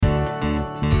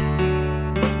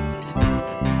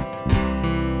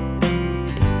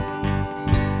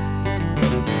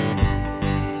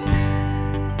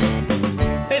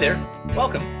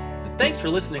Welcome, and thanks for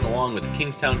listening along with the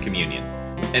Kingstown Communion,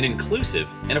 an inclusive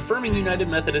and affirming United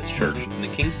Methodist Church in the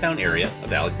Kingstown area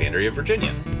of Alexandria,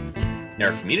 Virginia. And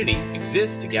our community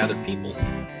exists to gather people,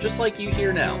 just like you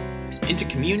here now, into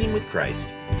communion with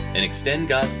Christ, and extend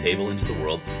God's table into the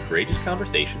world through courageous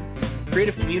conversation,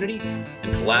 creative community,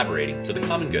 and collaborating for the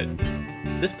common good.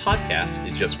 This podcast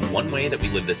is just one way that we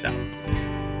live this out.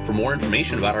 For more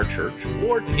information about our church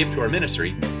or to give to our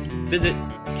ministry, visit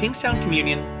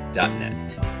kingstowncommunion.net.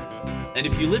 And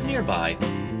if you live nearby,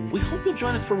 we hope you'll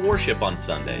join us for worship on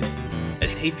Sundays at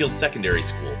Hayfield Secondary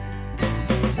School.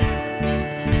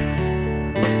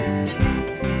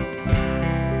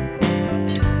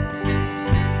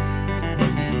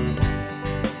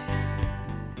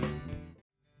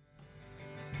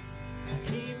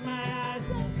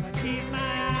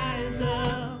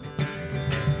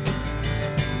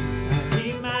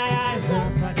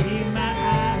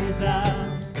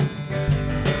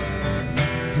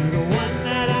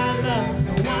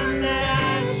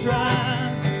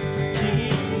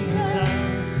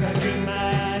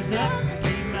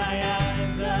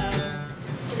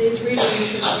 Today's reading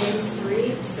is from James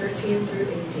 3:13 through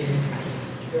 18.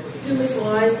 Who is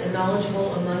wise and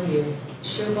knowledgeable among you?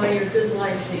 Show by your good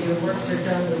life that your works are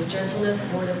done with gentleness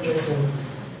born of wisdom.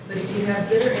 But if you have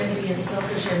bitter envy and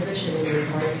selfish ambition in your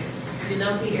hearts, do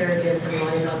not be arrogant and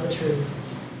lie about the truth.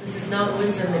 This is not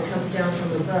wisdom that comes down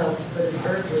from above, but is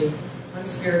earthly,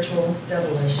 unspiritual,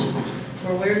 devilish.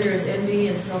 For where there is envy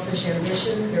and selfish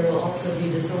ambition, there will also be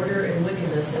disorder and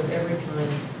wickedness of every kind.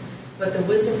 But the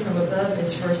wisdom from above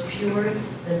is first pure,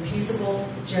 then peaceable,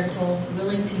 gentle,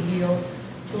 willing to yield,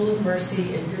 full of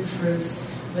mercy and good fruits,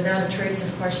 without a trace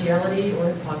of partiality or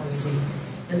hypocrisy.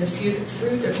 And the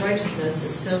fruit of righteousness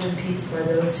is sown in peace by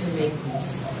those who make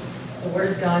peace. The word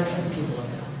of God for the people of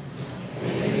God.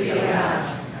 Thanks be to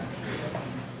God.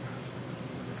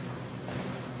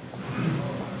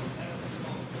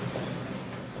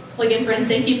 Well, again, friends,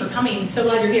 thank you for coming. So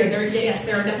glad you're here. There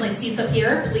are definitely seats up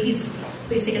here. Please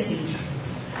take a seat.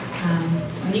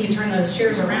 And you can turn those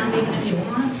chairs around even if you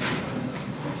want.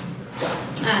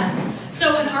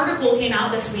 So an article came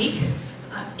out this week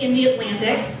in The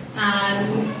Atlantic,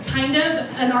 kind of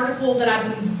an article that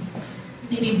I've been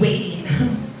maybe waiting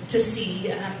to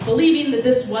see, believing that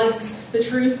this was the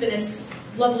truth, and it's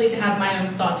lovely to have my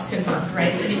own thoughts confirmed,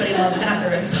 right? Anybody loves to have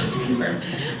their own thoughts confirmed.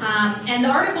 And the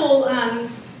article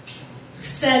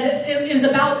said it was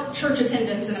about church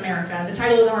attendance in America. The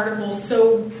title of the article is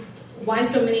Why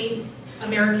So Many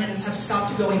Americans Have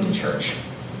Stopped Going to Church.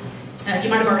 You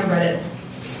might have already read it.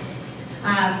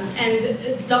 And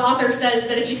the author says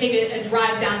that if you take a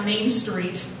drive down Main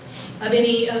Street of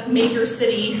any major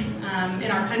city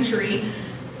in our country,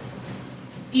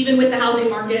 even with the housing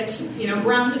market,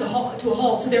 ground to a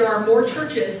halt, there are more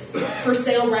churches for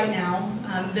sale right now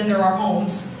than there are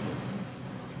homes.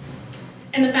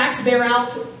 And the facts bear out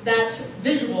that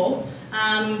visual.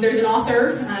 There's an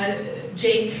author,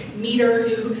 Jake Meador,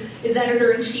 who is the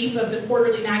editor-in-chief of the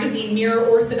quarterly magazine Mere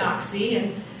Orthodoxy,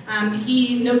 and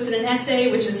he notes in an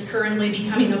essay, which is currently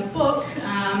becoming a book,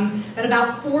 that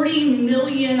about 40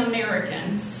 million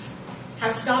Americans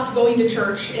have stopped going to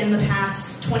church in the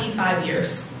past 25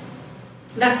 years.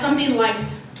 That's something like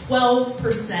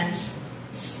 12%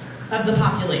 of the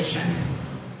population.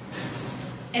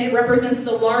 And it represents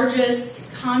the largest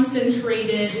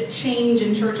concentrated change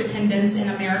in church attendance in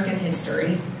American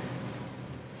history.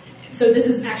 So this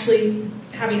is actually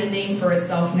having a name for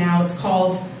itself now. It's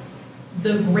called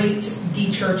the Great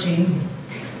De-Churching.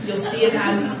 You'll see it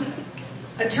as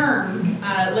a term.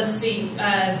 Let's see.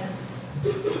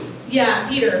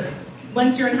 Peter,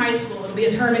 once you're in high school, it'll be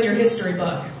a term in your history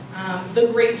book. The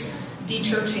Great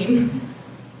De-Churching.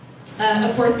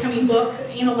 A forthcoming book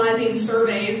analyzing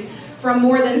surveys from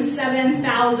more than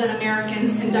 7,000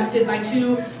 Americans conducted by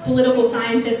two political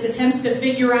scientists attempts to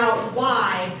figure out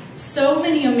why so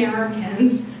many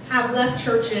Americans have left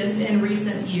churches in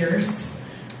recent years.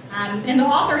 And the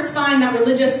authors find that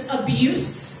religious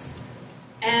abuse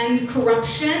and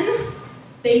corruption,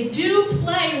 they do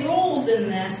play roles in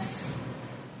this,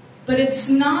 but it's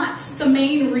not the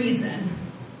main reason.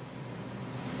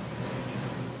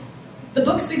 The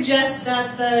book suggests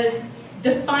that the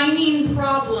defining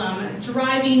problem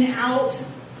driving out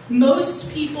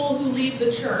most people who leave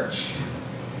the church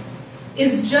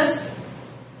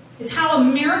is how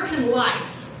American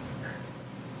life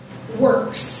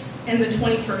works in the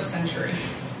 21st century.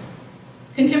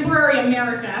 Contemporary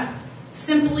America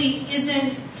simply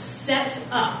isn't set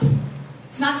up.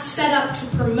 It's not set up to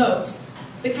promote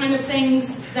the kind of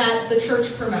things that the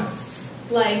church promotes,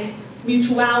 like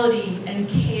mutuality and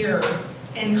care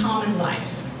and common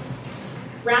life.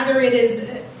 Rather, it is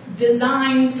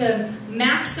designed to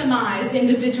maximize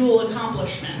individual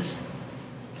accomplishment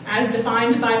as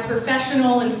defined by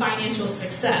professional and financial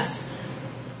success.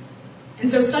 And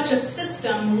so such a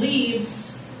system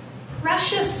leaves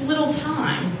precious little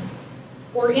time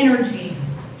or energy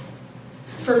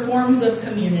for forms of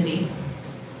community.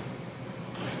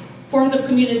 Forms of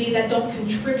community that don't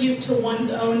contribute to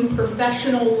one's own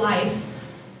professional life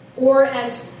or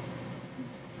at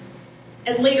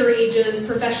later ages,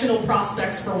 professional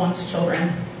prospects for one's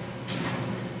children.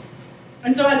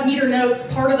 And so as Meter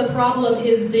notes, part of the problem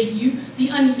is the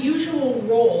unusual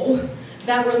role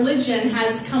that religion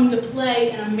has come to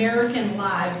play in American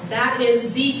lives. That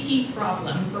is the key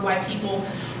problem for why people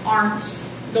aren't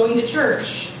going to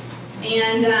church.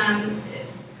 And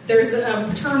there's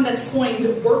a term that's coined,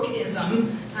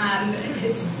 workism.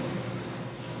 It's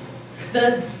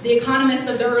the economists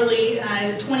of the early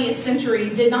 20th century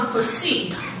did not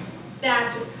foresee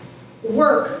that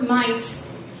work might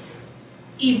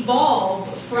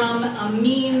evolve from a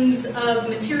means of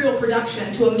material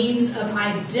production to a means of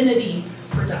identity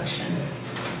production.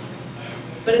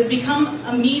 But it's become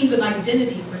a means of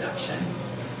identity production.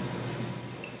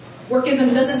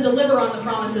 Workism doesn't deliver on the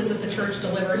promises that the church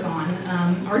delivers on.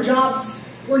 Our jobs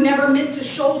were never meant to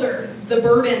shoulder the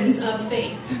burdens of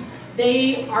faith.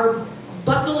 They are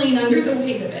buckling under the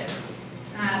weight of it.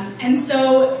 And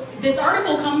so this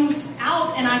article comes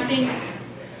out, and I think,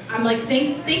 I'm like,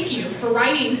 thank you for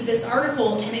writing this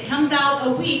article, and it comes out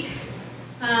a week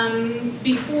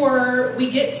before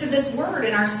we get to this word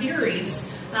in our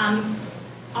series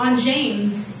on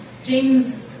James.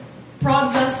 James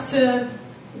prods us to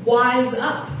wise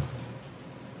up.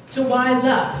 To wise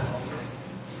up.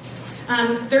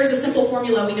 There's a simple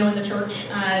formula we know in the church.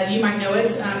 You might know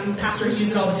it. Pastors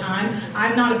use it all the time.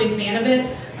 I'm not a big fan of it.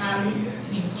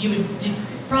 You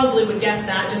probably would guess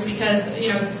that just because,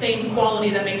 the same quality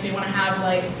that makes me want to have,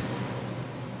 like,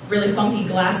 really funky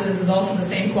glasses is also the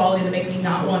same quality that makes me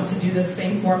not want to do this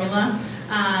same formula.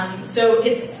 So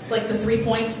it's like the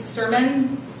 3-point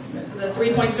sermon. The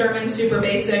 3-point sermon, super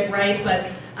basic, right? But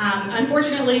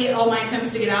unfortunately, all my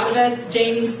attempts to get out of it,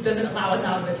 James doesn't allow us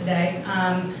out of it today.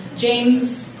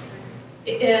 James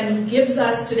gives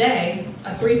us today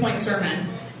a 3-point sermon.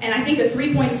 And I think a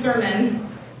 3-point sermon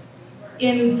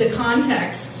in the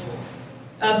context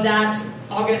of that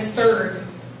August 3rd,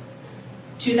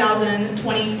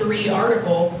 2023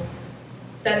 article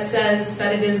that says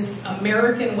that it is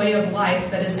American way of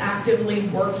life that is actively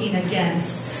working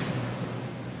against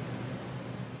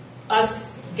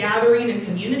us gathering in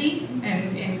community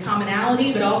and in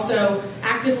commonality, but also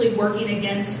actively working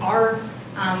against our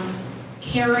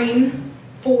caring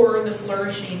for the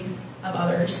flourishing of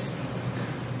others.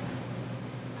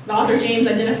 The author James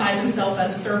identifies himself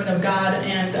as a servant of God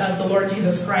and of the Lord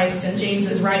Jesus Christ, and James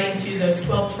is writing to those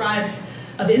 12 tribes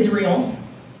of Israel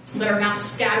that are now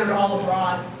scattered all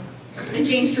abroad. And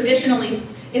James traditionally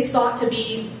is thought to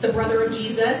be the brother of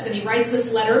Jesus, and he writes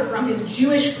this letter from his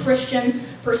Jewish Christian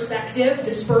perspective,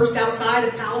 dispersed outside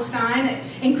of Palestine,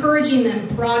 encouraging them,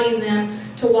 prodding them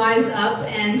to wise up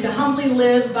and to humbly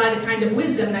live by the kind of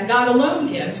wisdom that God alone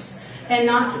gives, and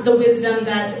not the wisdom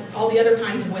that all the other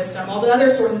kinds of wisdom, all the other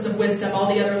sources of wisdom,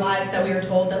 all the other lies that we are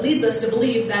told that leads us to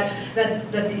believe that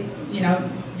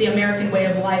the American way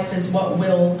of life is what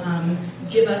will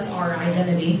give us our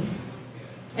identity.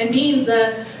 And being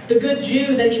the good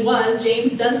Jew that he was,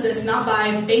 James does this not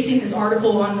by basing his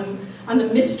article on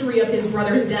the mystery of his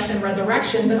brother's death and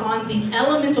resurrection, but on the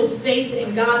elemental faith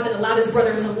in God that allowed his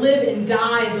brother to live and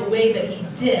die the way that he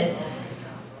did.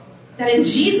 That in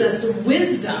Jesus,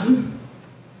 wisdom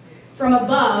from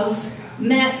above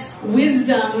met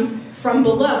wisdom from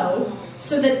below,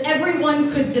 so that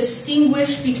everyone could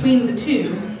distinguish between the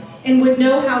two and would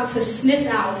know how to sniff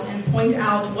out and point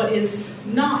out what is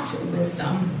not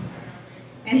wisdom.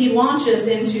 And he launches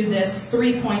into this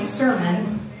 3-point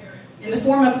sermon in the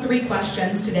form of 3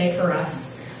 questions today for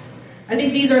us. I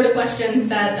think these are the questions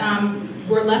that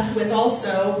we're left with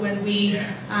also when we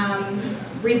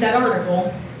read that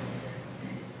article.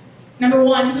 Number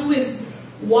 1, who is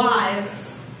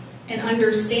wise and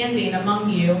understanding among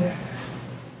you?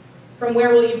 From where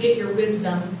will you get your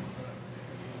wisdom?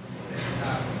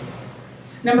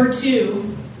 Number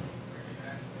 2,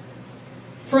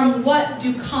 from what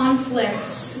do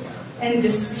conflicts and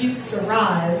disputes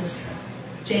arise?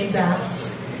 James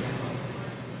asks.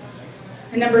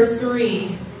 And number 3,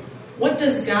 what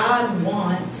does God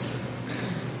want?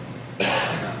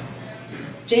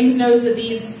 James knows that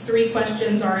these 3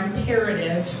 questions are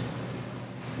imperative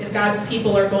if God's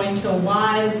people are going to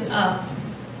wise up.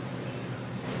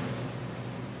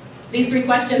 These 3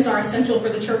 questions are essential for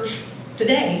the church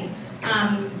today.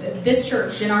 This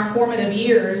church, in our formative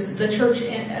years, the church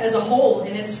as a whole,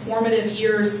 in its formative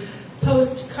years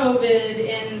post-COVID,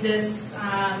 in this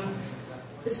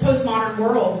postmodern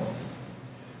world.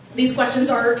 These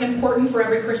questions are important for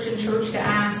every Christian church to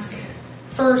ask.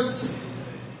 First,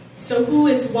 so who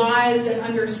is wise and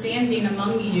understanding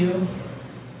among you?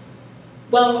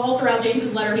 Well, all throughout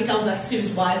James's letter, he tells us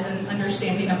who's wise and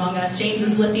understanding among us. James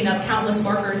is lifting up countless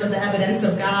markers of the evidence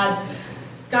of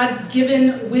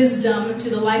God-given wisdom to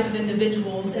the life of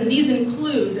individuals. And these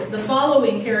include the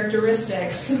following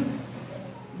characteristics: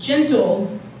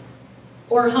 gentle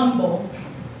or humble,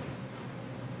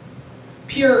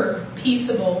 pure,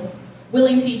 peaceable,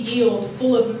 willing to yield,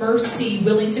 full of mercy,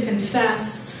 willing to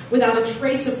confess, without a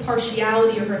trace of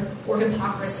partiality or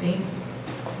hypocrisy.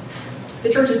 The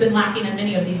church has been lacking in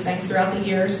many of these things throughout the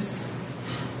years.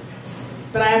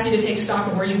 But I ask you to take stock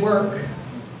of where you work,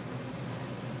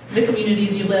 the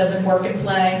communities you live and work and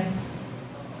play.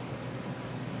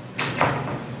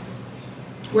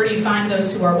 Where do you find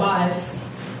those who are wise?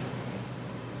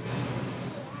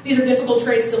 These are difficult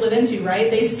traits to live into,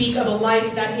 right? They speak of a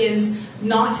life that is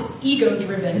not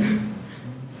ego-driven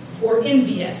or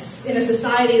envious, in a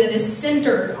society that is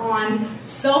centered on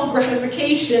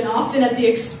self-gratification, often at the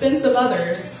expense of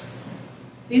others.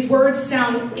 These words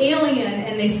sound alien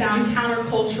and they sound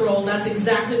countercultural. That's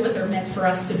exactly what they're meant for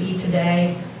us to be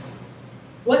today.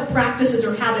 What practices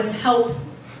or habits help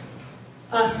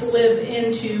us live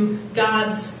into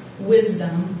God's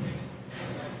wisdom?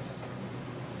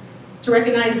 To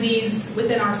recognize these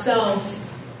within ourselves,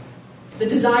 the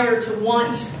desire to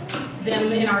want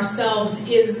them in ourselves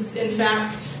is, in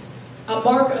fact, a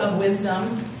mark of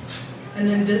wisdom, and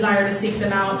then desire to seek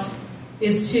them out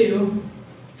is too.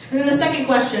 And then the second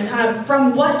question,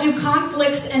 from what do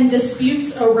conflicts and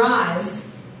disputes arise?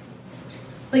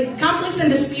 Like, conflicts and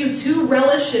disputes, who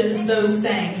relishes those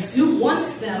things? Who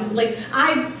wants them? Like,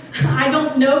 I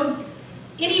don't know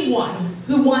anyone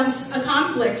who wants a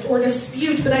conflict or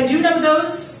dispute, but I do know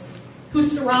those who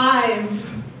thrive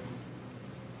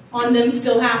on them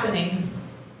still happening.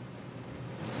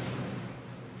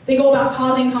 They go about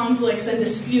causing conflicts and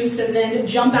disputes and then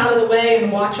jump out of the way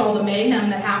and watch all the mayhem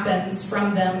that happens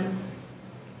from them.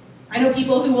 I know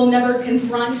people who will never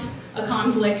confront a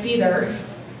conflict either.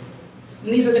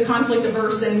 And these are the conflict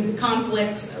averse and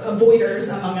conflict avoiders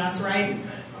among us, right?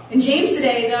 And James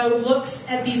today, though, looks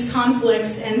at these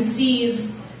conflicts and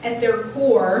sees at their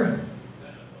core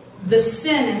the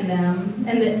sin in them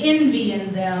and the envy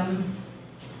in them,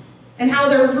 and how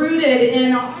they're rooted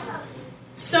in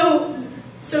so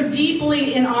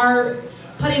deeply in our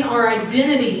putting our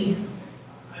identity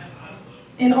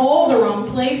in all the wrong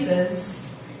places.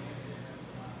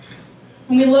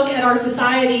 When we look at our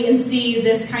society and see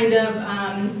this kind of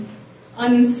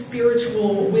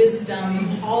unspiritual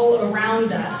wisdom all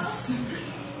around us,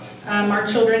 our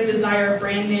children desire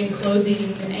branding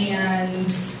clothing, and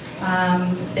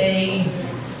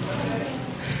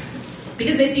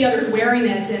because they see others wearing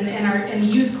it, and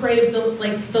youth crave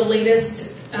the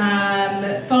latest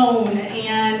phone,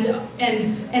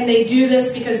 and they do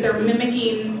this because they're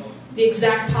mimicking the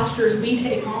exact postures we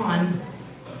take on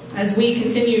as we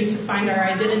continue to find our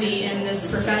identity in this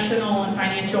professional and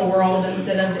financial world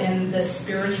instead of in this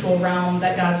spiritual realm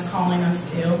that God's calling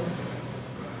us to.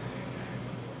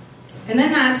 And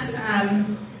then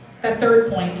that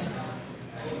third point.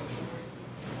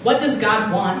 What does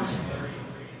God want?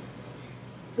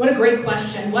 What a great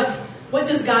question. What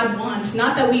does God want?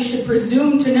 Not that we should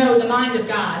presume to know the mind of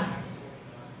God,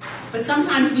 but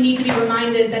sometimes we need to be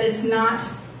reminded that it's not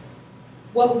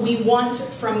what we want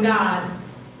from God,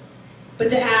 but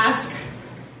to ask,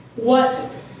 what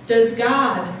does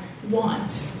God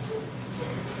want?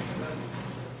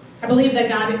 I believe that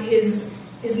God is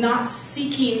not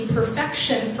seeking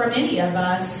perfection from any of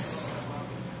us,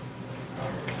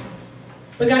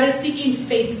 but God is seeking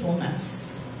faithfulness.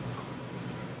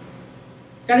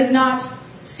 God is not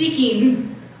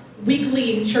seeking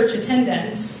weekly church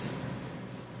attendance.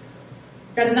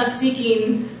 God is not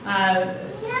seeking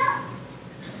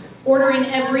ordering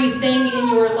everything in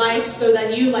your life so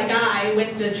that you, like I,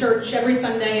 went to church every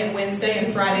Sunday and Wednesday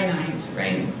and Friday night,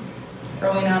 right?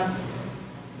 Growing up.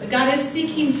 But God is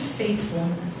seeking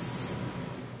faithfulness.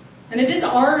 And it is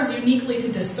ours uniquely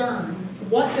to discern.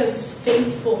 What does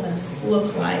faithfulness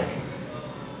look like?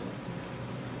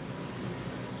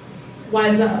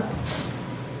 Wise up.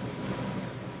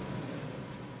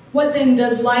 What then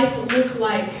does life look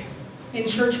like in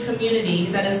church community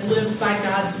that is lived by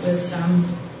God's wisdom?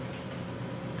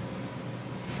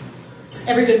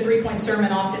 Every good 3-point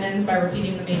sermon often ends by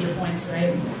repeating the major points,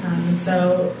 right? And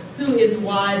so, who is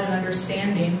wise and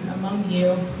understanding among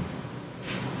you?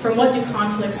 From what do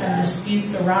conflicts and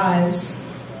disputes arise?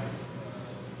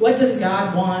 What does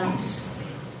God want?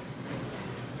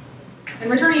 And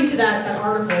returning to that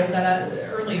article that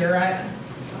earlier,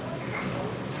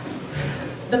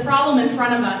 the problem in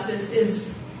front of us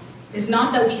is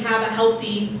not that we have a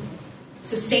healthy,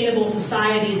 sustainable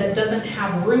society that doesn't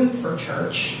have room for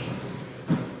church.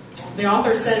 The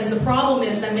author says the problem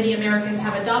is that many Americans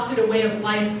have adopted a way of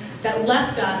life that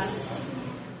left us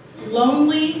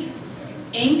lonely,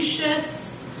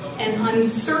 anxious, and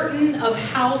uncertain of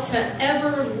how to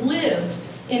ever live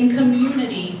in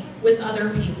community with other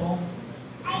people.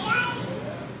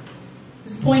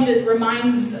 This point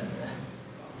reminds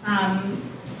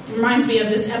me of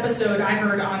this episode I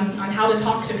heard on how to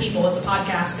talk to people. It's a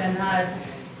podcast, and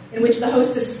in which the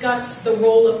host discussed the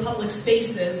role of public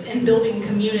spaces in building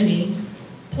community.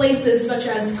 Places such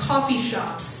as coffee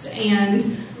shops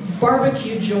and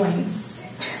barbecue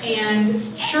joints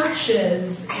and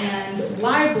churches and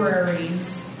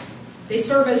libraries. They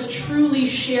serve as truly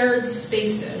shared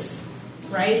spaces,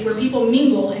 right? Where people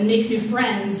mingle and make new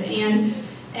friends.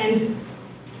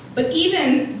 But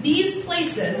even these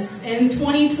places in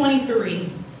 2023,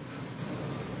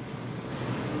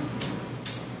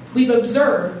 we've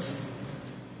observed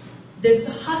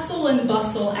this hustle and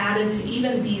bustle added to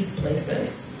even these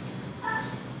places.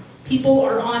 People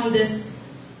are on this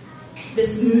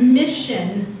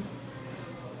mission,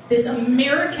 this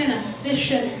American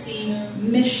efficiency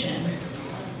mission.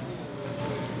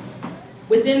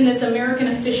 Within this American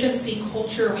efficiency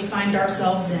culture we find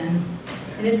ourselves in.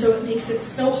 And so it makes it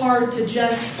so hard to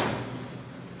just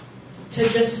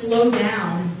slow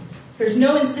down. There's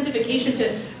no incentivizing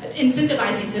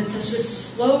to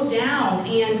just slow down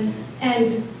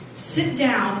and sit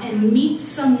down and meet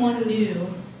someone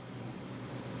new.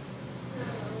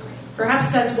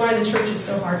 Perhaps that's why the church is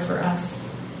so hard for us.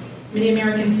 Many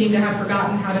Americans seem to have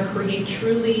forgotten how to create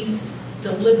truly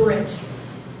deliberate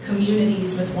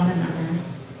communities with one another.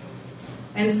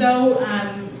 And so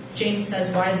James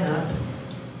says, rise up.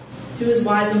 Who is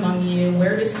wise among you?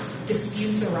 Where does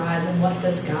disputes arise, and what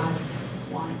does God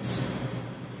want?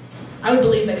 I would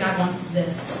believe that God wants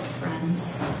this,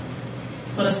 friends.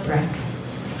 Let us pray.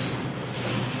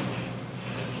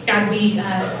 God, we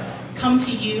come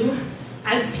to you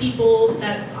as people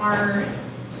that are,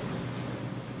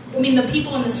 the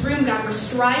people in this room, God, we're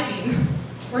striving.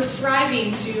 We're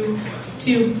striving to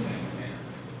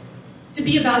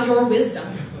be about your wisdom.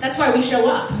 That's why we show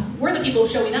up. We're the people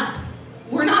showing up.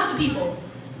 We're not the people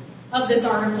of this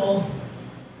article.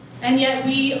 And yet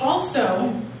we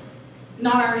also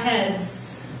nod our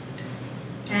heads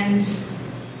and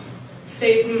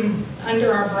say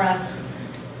under our breath,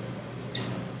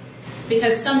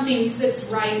 because something sits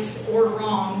right or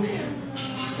wrong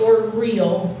or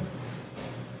real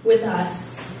with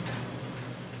us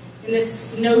in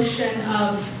this notion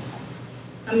of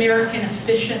American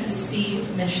efficiency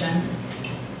mission.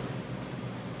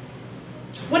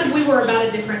 What if we were about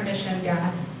a different mission,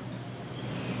 God?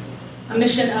 A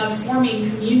mission of forming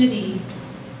community,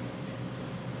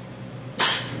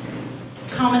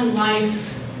 common life,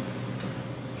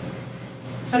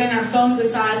 putting our phones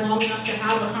aside long enough to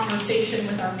have a conversation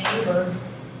with our neighbor,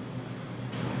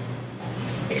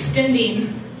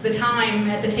 extending the time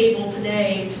at the table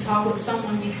today to talk with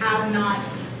someone we have not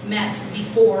met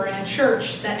before in a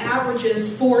church that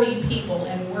averages 40 people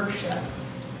in worship.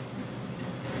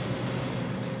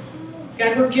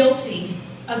 God, we're guilty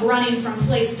of running from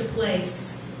place to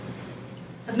place,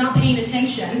 of not paying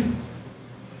attention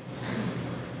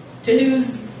to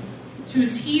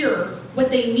who's here, what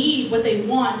they need, what they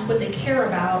want, what they care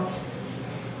about.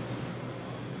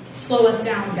 Slow us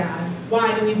down, God.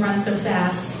 Why do we run so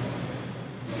fast?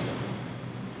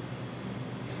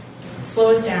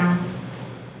 Slow us down.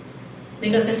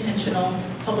 Make us intentional.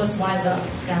 Help us wise up,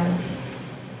 God.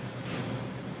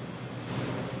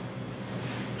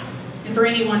 And for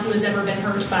anyone who has ever been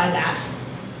hurt by that,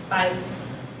 by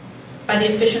the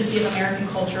efficiency of American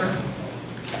culture,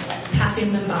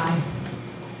 passing them by,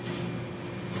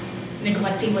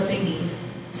 neglecting what they need,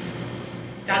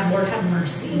 God, Lord, have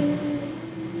mercy.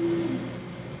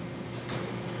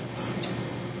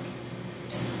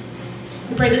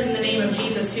 We pray this in the name of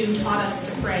Jesus, who taught us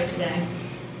to pray today.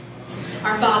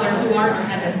 Our Father, who art in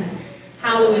heaven,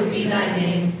 hallowed be thy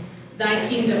name. Thy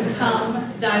kingdom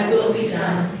come, thy will be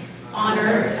done, on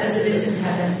earth as it is in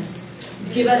heaven.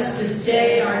 Give us this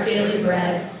day our daily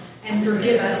bread, and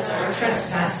forgive us our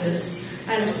trespasses,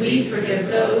 as we forgive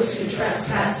those who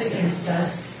trespass against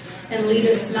us. And lead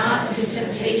us not into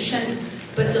temptation,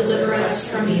 but deliver us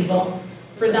from evil.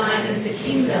 For thine is the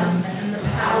kingdom, and the